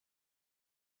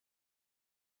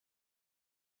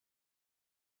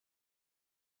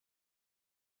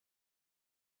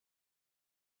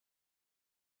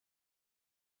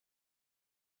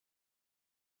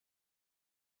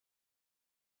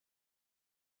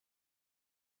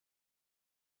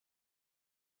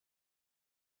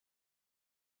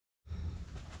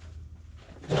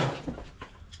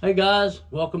Hey guys,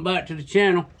 welcome back to the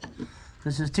channel.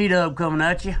 This is T-Dub coming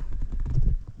at you.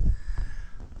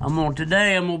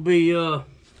 Today I'm gonna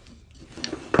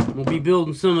be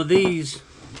building some of these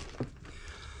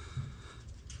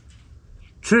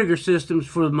trigger systems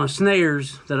for my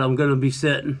snares that I'm gonna be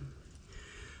setting,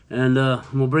 and I'm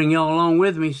gonna bring y'all along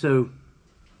with me. So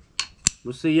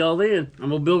we'll see y'all then.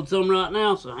 I'm gonna build some right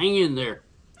now, so hang in there.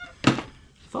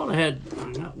 I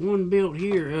got one built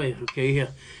here. Okay, yeah.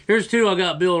 Here's two I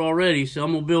got built already, so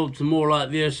I'm gonna build some more like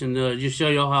this and just show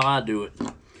y'all how I do it.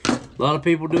 A lot of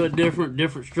people do it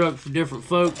different strokes for different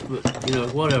folks, but you know,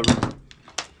 whatever.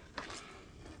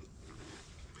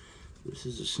 This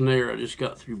is a snare I just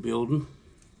got through building.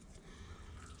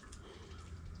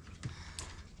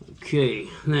 Okay,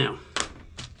 now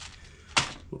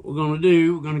what we're gonna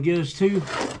do, we're gonna get us two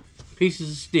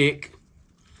pieces of stick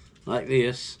like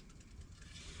this.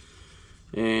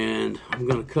 And I'm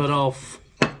going to cut off,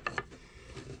 I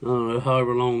don't know,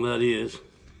 however long that is.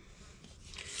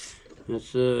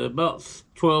 It's about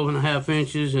 12.5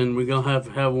 inches, and we're going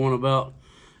to have one about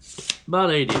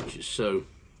 8 inches. So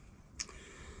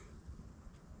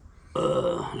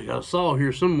I got a saw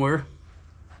here somewhere.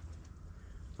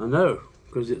 I know,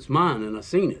 because it's mine and I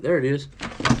seen it. There it is.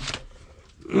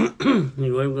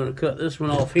 Anyway, I'm going to cut this one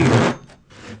off here.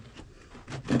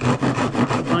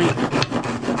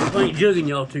 I ain't jugging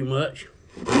y'all too much.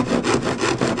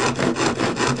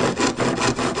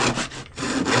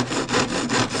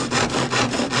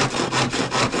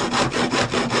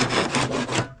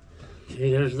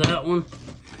 Okay, there's that one.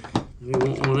 We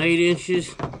want one 8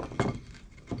 inches.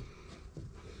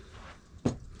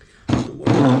 Some more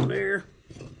on there.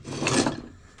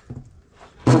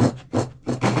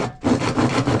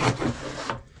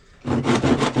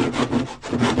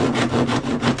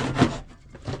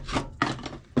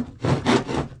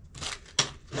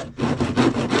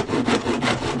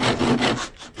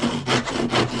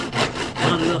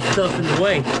 Stuff in the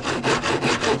way.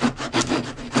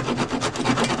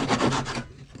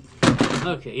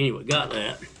 Okay, anyway, got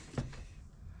that.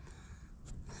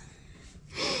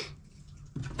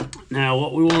 Now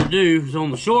what we want to do is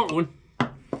on the short one,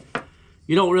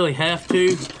 you don't really have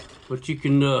to, but you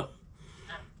can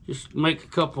just make a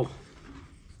couple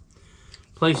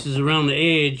places around the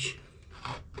edge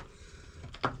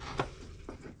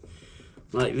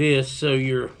like this so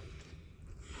your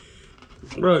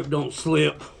rope don't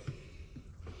slip.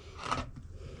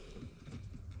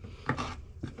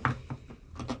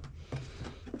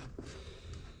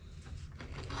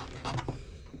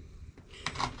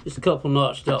 Just a couple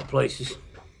notched out places,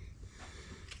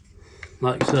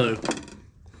 like so,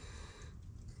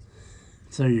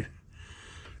 so your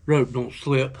rope don't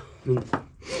slip. And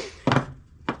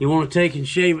you want to take and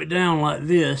shave it down like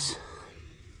this.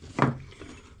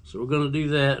 So we're going to do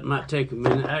that. It might take a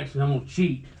minute. Actually, I'm going to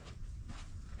cheat.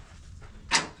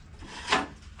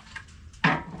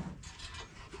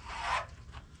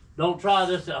 Don't try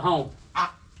this at home.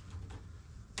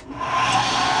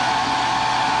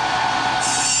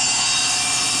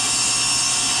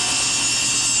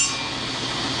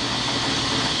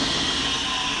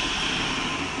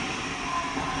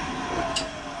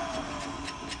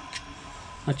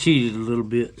 I cheated a little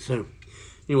bit, so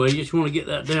anyway, you just want to get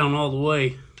that down all the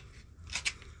way.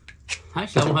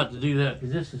 Actually, I don't have to do that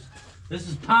because this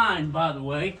is pine, by the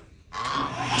way.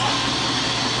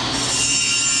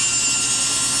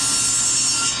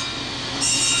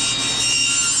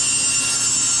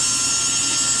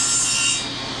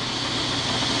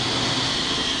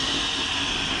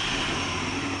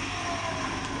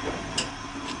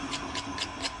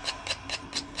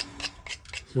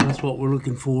 So that's what we're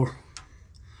looking for.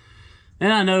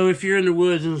 And I know if you're in the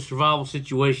woods in a survival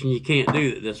situation, you can't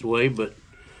do it this way, but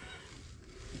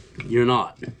you're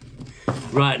not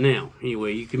right now.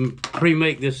 Anyway, you can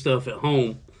pre-make this stuff at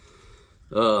home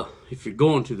if you're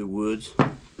going to the woods.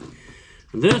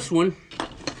 And this one,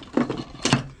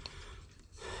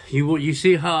 you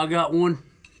see how I got one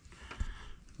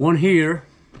here.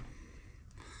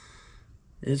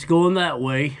 It's going that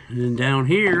way, and then down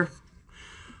here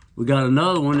we got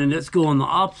another one, and it's going the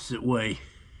opposite way.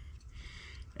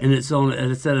 And it's at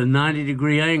a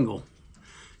 90-degree angle.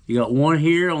 You got one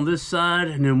here on this side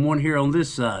and then one here on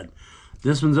this side.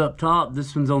 This one's up top,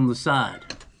 this one's on the side.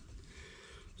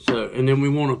 So, and then we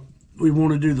want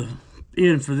to do the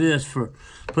end for this for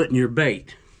putting your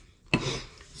bait.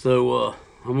 So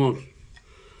let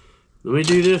me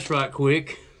do this right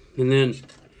quick, and then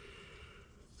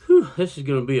this is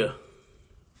going to be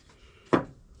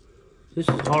this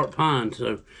is heart pine,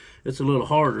 so it's a little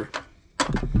harder.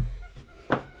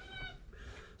 So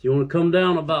you want to come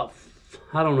down about,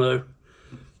 I don't know,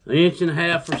 an inch and a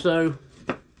half or so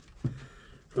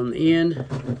from the end.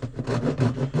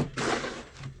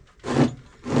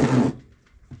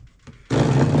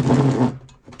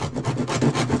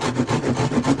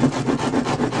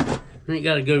 Ain't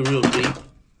got to go real deep.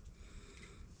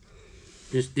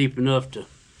 Just deep enough to,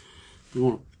 you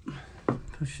want to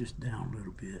push this down a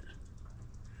little bit.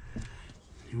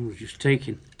 And we're just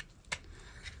taking,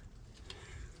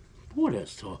 boy,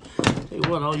 that's tall. Tell you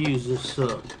what, I'll use this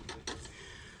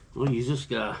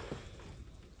guy.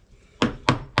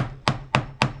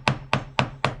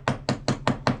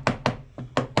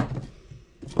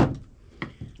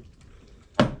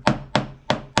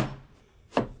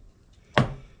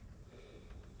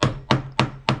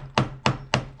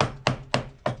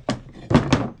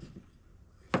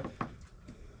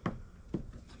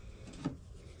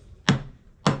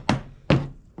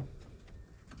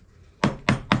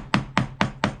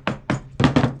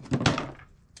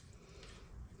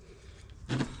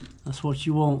 That's what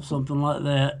you want, something like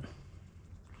that.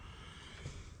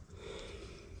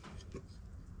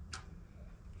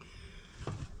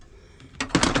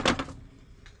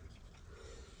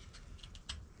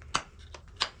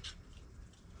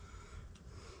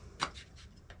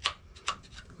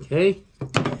 Okay,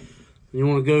 you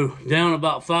want to go down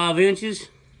about 5 inches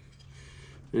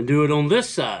and do it on this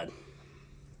side.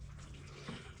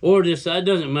 Or this side,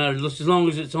 doesn't matter, just as long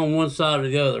as it's on one side or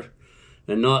the other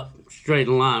and not straight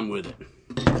in line with it.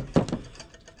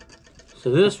 So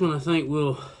this one I think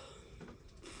we'll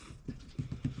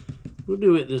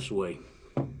do it this way,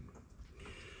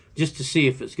 just to see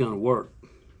if it's going to work.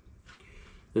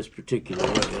 This particular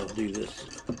way, I'll do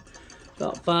this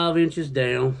about 5 inches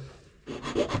down.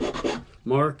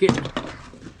 Mark it.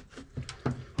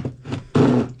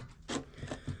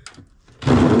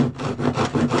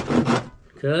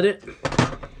 Cut it.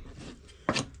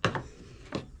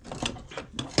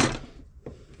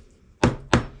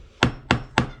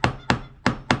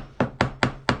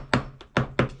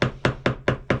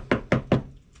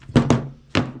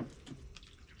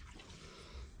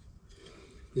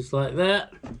 Just like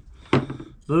that.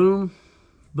 Boom,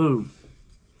 boom.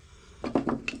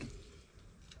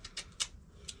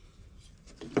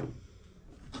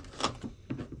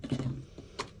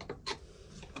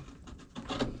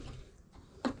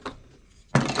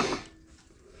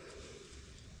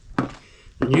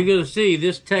 And you're going to see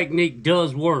this technique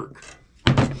does work.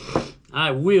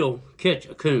 I will catch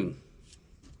a coon.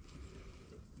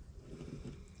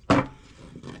 So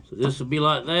this will be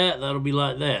like that, that'll be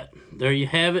like that. There you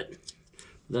have it.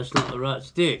 That's not the right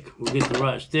stick. We'll get the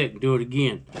right stick and do it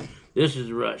again. This is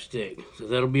the right stick. So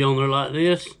that'll be on there like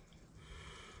this.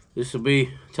 This will be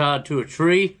tied to a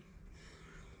tree.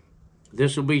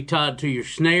 This will be tied to your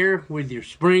snare with your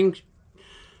springs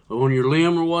on your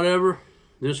limb or whatever.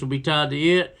 This will be tied to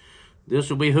it. This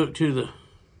will be hooked to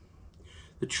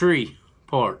the tree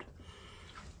part.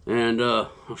 And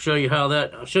I'll show you how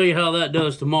that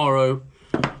does tomorrow.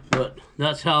 But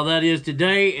that's how that is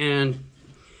today, and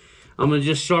I'm gonna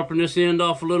just sharpen this end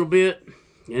off a little bit,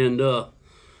 and it'll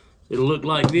look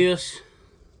like this.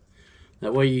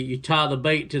 That way you tie the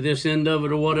bait to this end of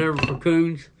it or whatever for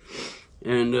coons,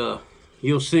 and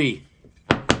you'll see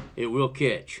it will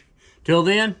catch. Till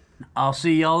then, I'll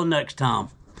see y'all next time.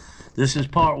 This is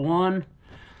part 1,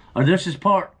 or this is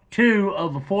part 2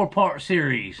 of a 4-part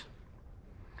series.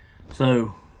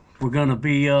 So we're gonna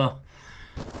be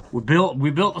we built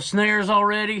the snares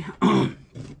already.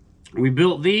 We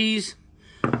built these.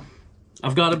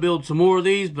 I've got to build some more of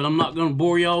these, but I'm not going to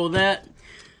bore y'all with that.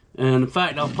 And in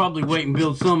fact, I'll probably wait and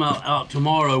build some out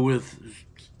tomorrow with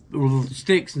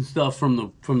sticks and stuff from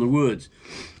the woods.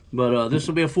 But this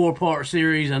will be a 4-part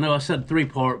series. I know I said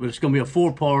 3-part, but it's going to be a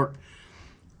 4-part.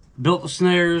 Built the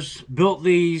snares, built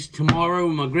these. Tomorrow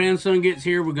when my grandson gets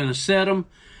here, we're going to set them.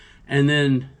 And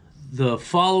then the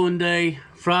following day,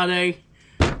 Friday,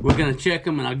 we're going to check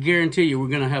them, and I guarantee you we're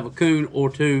going to have a coon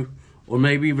or two, or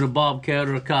maybe even a bobcat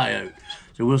or a coyote.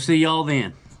 So we'll see y'all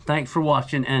then. Thanks for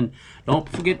watching, and don't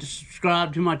forget to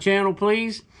subscribe to my channel,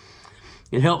 please.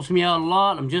 It helps me out a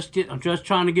lot. I'm just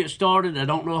trying to get started. I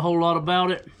don't know a whole lot about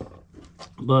it,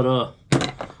 but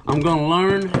I'm going to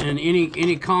learn, and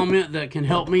any comment that can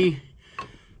help me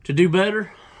to do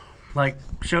better, like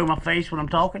show my face when I'm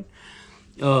talking,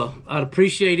 I'd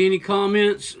appreciate any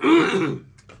comments.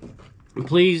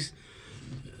 Please,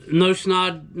 no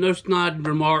snide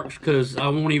remarks, because I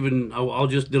won't even, I'll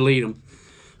just delete them.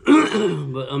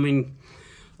 But I mean,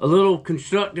 a little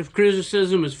constructive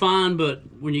criticism is fine, but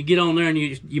when you get on there and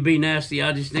you be nasty,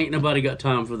 I just ain't nobody got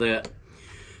time for that.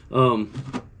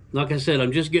 Like I said,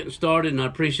 I'm just getting started, and I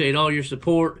appreciate all your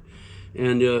support.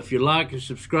 And if you like and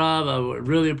subscribe, I would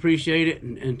really appreciate it.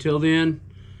 And until then,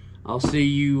 I'll see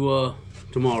you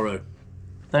tomorrow.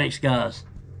 Thanks, guys.